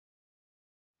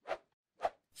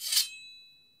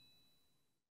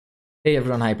Hey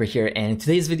everyone, Hyper here, and in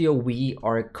today's video we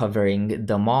are covering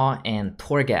the Maw and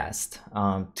Torghast,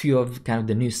 two of kind of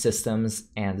the new systems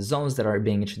and zones that are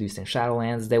being introduced in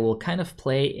Shadowlands that will kind of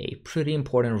play a pretty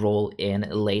important role in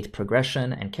late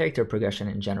progression and character progression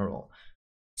in general.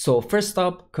 So first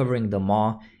up, covering the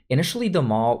Maw. Initially the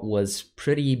Maw was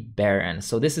pretty barren,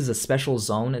 so this is a special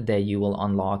zone that you will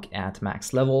unlock at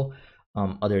max level.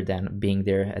 Other than being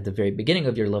there at the very beginning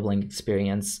of your leveling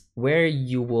experience, where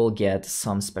you will get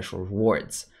some special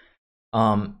rewards.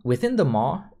 Within the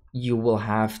Maw, you will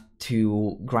have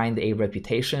to grind a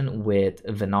reputation with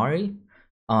Venari,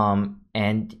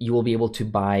 and you will be able to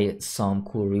buy some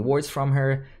cool rewards from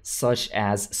her, such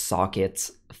as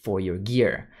sockets for your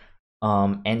gear.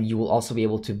 And you will also be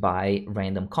able to buy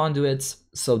random conduits,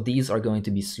 so these are going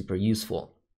to be super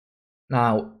useful.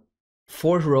 Now,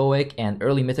 for heroic and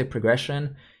early mythic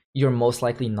progression, you're most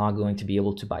likely not going to be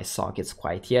able to buy sockets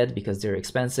quite yet because they're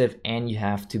expensive and you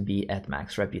have to be at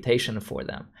max reputation for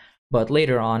them. But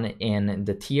later on in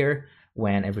the tier,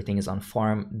 when everything is on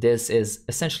farm, this is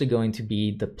essentially going to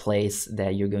be the place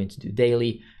that you're going to do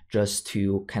daily just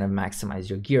to kind of maximize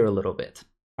your gear a little bit.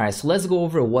 All right, so let's go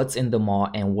over what's in the Maw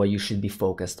and what you should be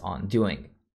focused on doing.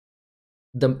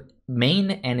 The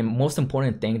main and most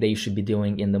important thing that you should be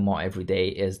doing in the Maw every day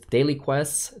is daily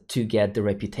quests to get the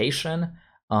reputation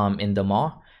in the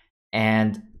Maw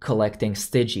and collecting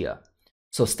Stygia.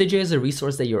 So Stygia is a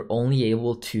resource that you're only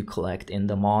able to collect in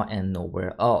the Maw and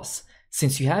nowhere else.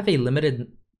 Since you have a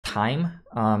limited time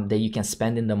that you can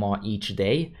spend in the Maw each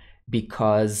day,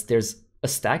 because there's a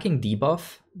stacking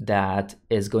debuff that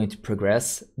is going to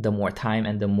progress the more time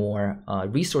and the more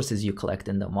resources you collect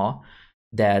in the Maw,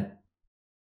 that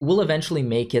will eventually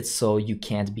make it so you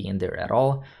can't be in there at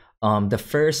all. The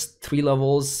first 3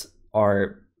 levels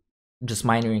are just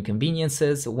minor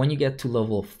inconveniences. When you get to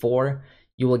level 4,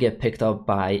 you will get picked up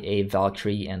by a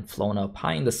Valkyrie and flown up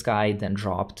high in the sky, then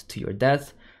dropped to your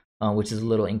death, which is a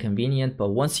little inconvenient. But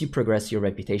once you progress your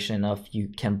reputation enough, you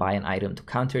can buy an item to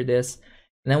counter this.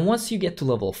 And then once you get to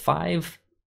level 5,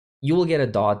 you will get a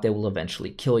dot that will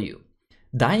eventually kill you.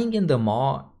 Dying in the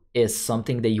Maw is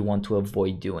something that you want to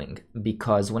avoid doing,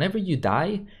 because whenever you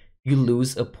die, you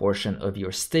lose a portion of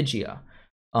your Stygia.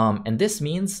 And this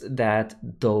means that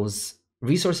those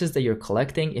resources that you're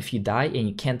collecting, if you die and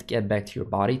you can't get back to your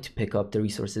body to pick up the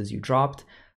resources you dropped,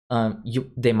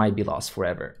 they might be lost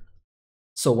forever.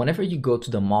 So whenever you go to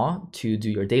the Maw to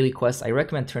do your daily quest, I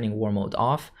recommend turning War Mode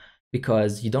off,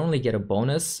 because you don't really get a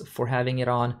bonus for having it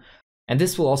on. And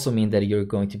this will also mean that you're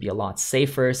going to be a lot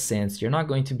safer, since you're not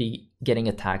going to be getting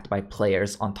attacked by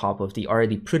players on top of the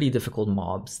already pretty difficult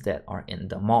mobs that are in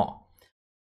the Maw.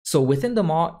 So within the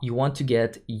Maw, you want to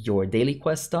get your daily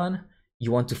quests done.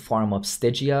 You want to farm up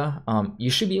Stygia. You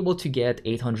should be able to get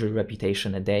 800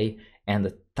 reputation a day and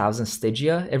 1,000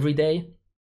 Stygia every day.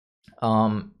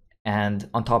 And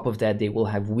on top of that, they will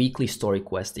have weekly story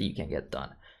quests that you can get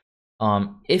done.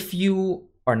 If you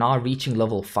are not reaching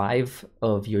level 5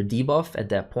 of your debuff at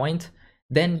that point,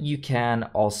 then you can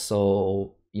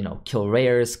also, kill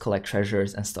rares, collect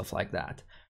treasures, and stuff like that.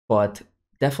 But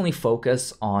definitely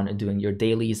focus on doing your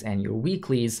dailies and your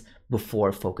weeklies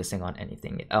before focusing on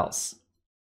anything else.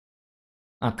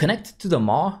 Connected to the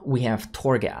Maw, we have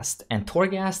Torghast, and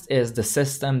Torghast is the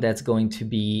system that's going to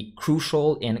be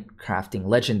crucial in crafting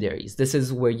legendaries. This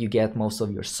is where you get most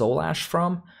of your soul ash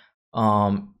from.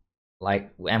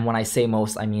 And when I say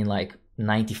most, I mean like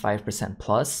 95%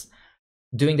 plus.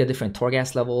 Doing the different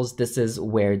Torghast levels, this is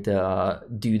where the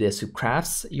dude is who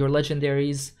crafts your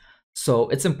legendaries. So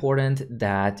it's important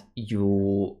that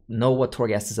you know what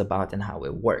Torghast is about and how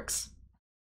it works.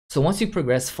 So once you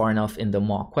progress far enough in the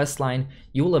Maw questline,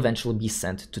 you will eventually be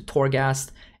sent to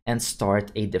Torghast and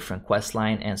start a different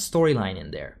questline and storyline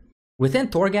in there. Within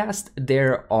Torghast,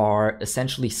 there are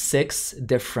essentially 6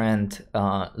 different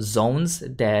zones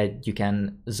that you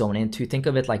can zone into. Think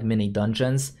of it like mini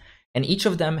dungeons, and each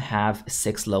of them have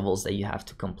 6 levels that you have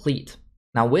to complete.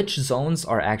 Now, which zones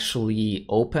are actually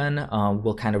open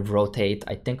will kind of rotate,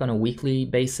 I think, on a weekly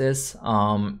basis,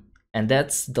 and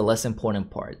that's the less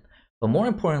important part. But more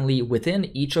importantly,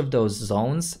 within each of those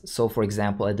zones, so for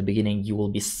example, at the beginning, you will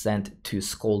be sent to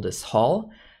Skoldus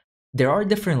Hall. There are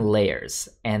different layers,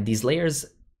 and these layers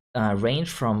range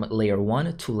from layer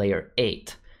 1 to layer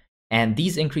 8. And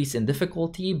these increase in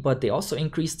difficulty, but they also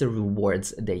increase the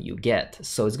rewards that you get.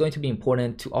 So it's going to be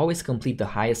important to always complete the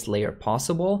highest layer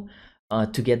possible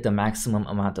to get the maximum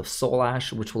amount of soul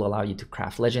ash, which will allow you to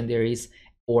craft legendaries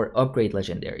or upgrade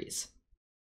legendaries.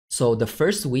 So the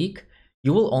first week,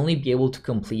 you will only be able to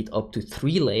complete up to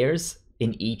 3 layers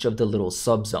in each of the little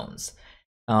subzones.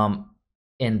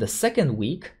 In the second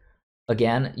week,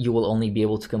 Again, you will only be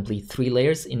able to complete 3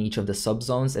 layers in each of the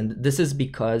subzones, and this is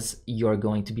because you're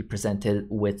going to be presented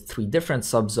with 3 different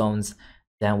subzones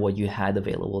than what you had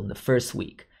available in the first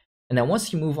week. And then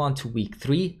once you move on to week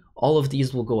 3, all of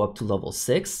these will go up to level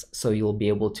 6, so you'll be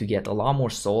able to get a lot more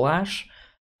soul ash.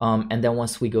 And then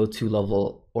once we go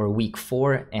to week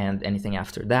 4 and anything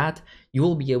after that, you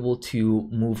will be able to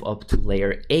move up to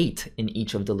layer 8 in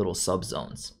each of the little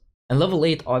subzones. And level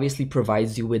 8 obviously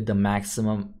provides you with the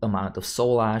maximum amount of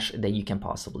soul ash that you can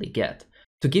possibly get.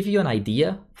 To give you an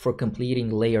idea, for completing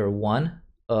layer 1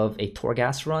 of a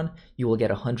Torghast run, you will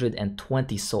get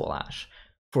 120 soul ash.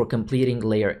 For completing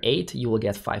layer 8, you will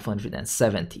get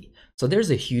 570. So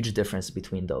there's a huge difference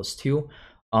between those two.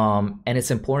 And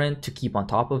it's important to keep on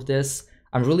top of this.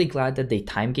 I'm really glad that they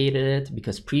time gated it,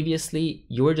 because previously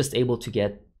you were just able to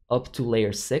get up to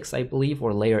layer 6, I believe,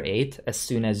 or layer 8 as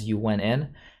soon as you went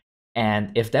in.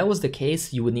 And if that was the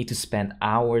case, you would need to spend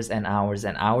hours and hours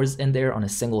and hours in there on a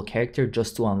single character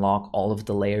just to unlock all of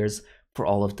the layers for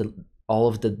all of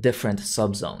the different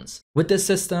subzones. With this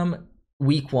system,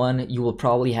 week 1, you will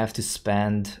probably have to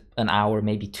spend an hour,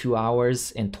 maybe 2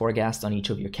 hours in Torghast on each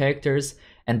of your characters,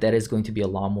 and that is going to be a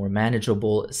lot more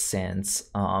manageable since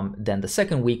then the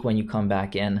second week when you come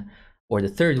back in, or the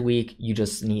third week, you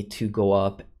just need to go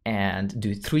up and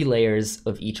do 3 layers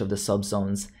of each of the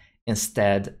subzones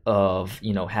instead of,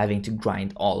 having to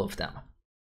grind all of them.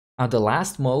 Now, the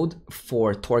last mode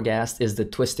for Torghast is the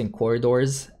Twisting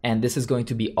Corridors, and this is going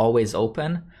to be always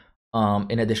open,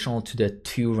 in addition to the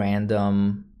 2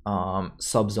 random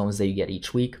subzones that you get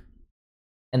each week.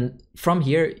 And from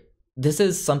here, this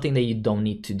is something that you don't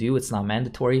need to do. It's not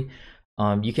mandatory.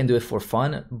 You can do it for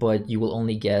fun, but you will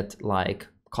only get like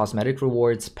cosmetic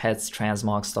rewards, pets,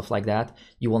 transmogs, stuff like that.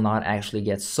 You will not actually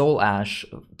get soul ash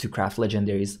to craft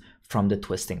legendaries from the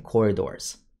Twisting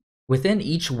Corridors. Within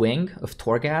each wing of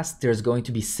Torghast, there's going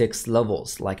to be 6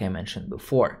 levels, like I mentioned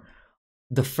before.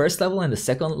 The first level and the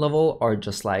second level are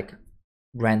just like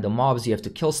random mobs. You have to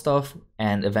kill stuff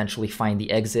and eventually find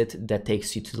the exit that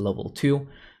takes you to level 2.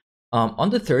 On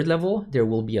the third level, there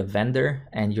will be a vendor,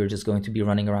 and you're just going to be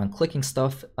running around clicking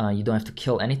stuff. You don't have to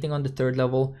kill anything on the third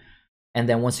level. And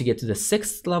then once you get to the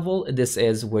 6th level, this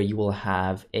is where you will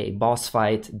have a boss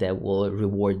fight that will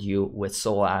reward you with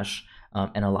soul ash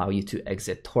and allow you to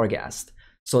exit Torghast.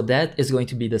 So that is going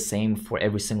to be the same for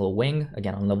every single wing.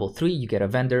 Again, on level 3, you get a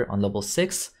vendor. On level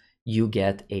 6, you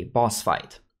get a boss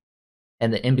fight.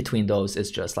 And the in between those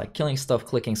is just like killing stuff,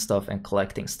 clicking stuff, and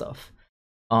collecting stuff.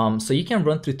 So you can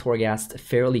run through Torghast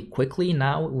fairly quickly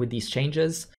now with these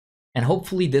changes. And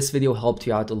hopefully this video helped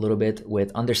you out a little bit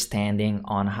with understanding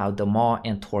on how the Maw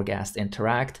and Torghast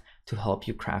interact to help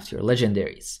you craft your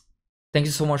legendaries. Thank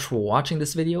you so much for watching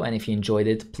this video, and if you enjoyed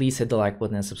it, please hit the like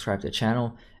button and subscribe to the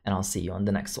channel, and I'll see you on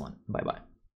the next one. Bye bye.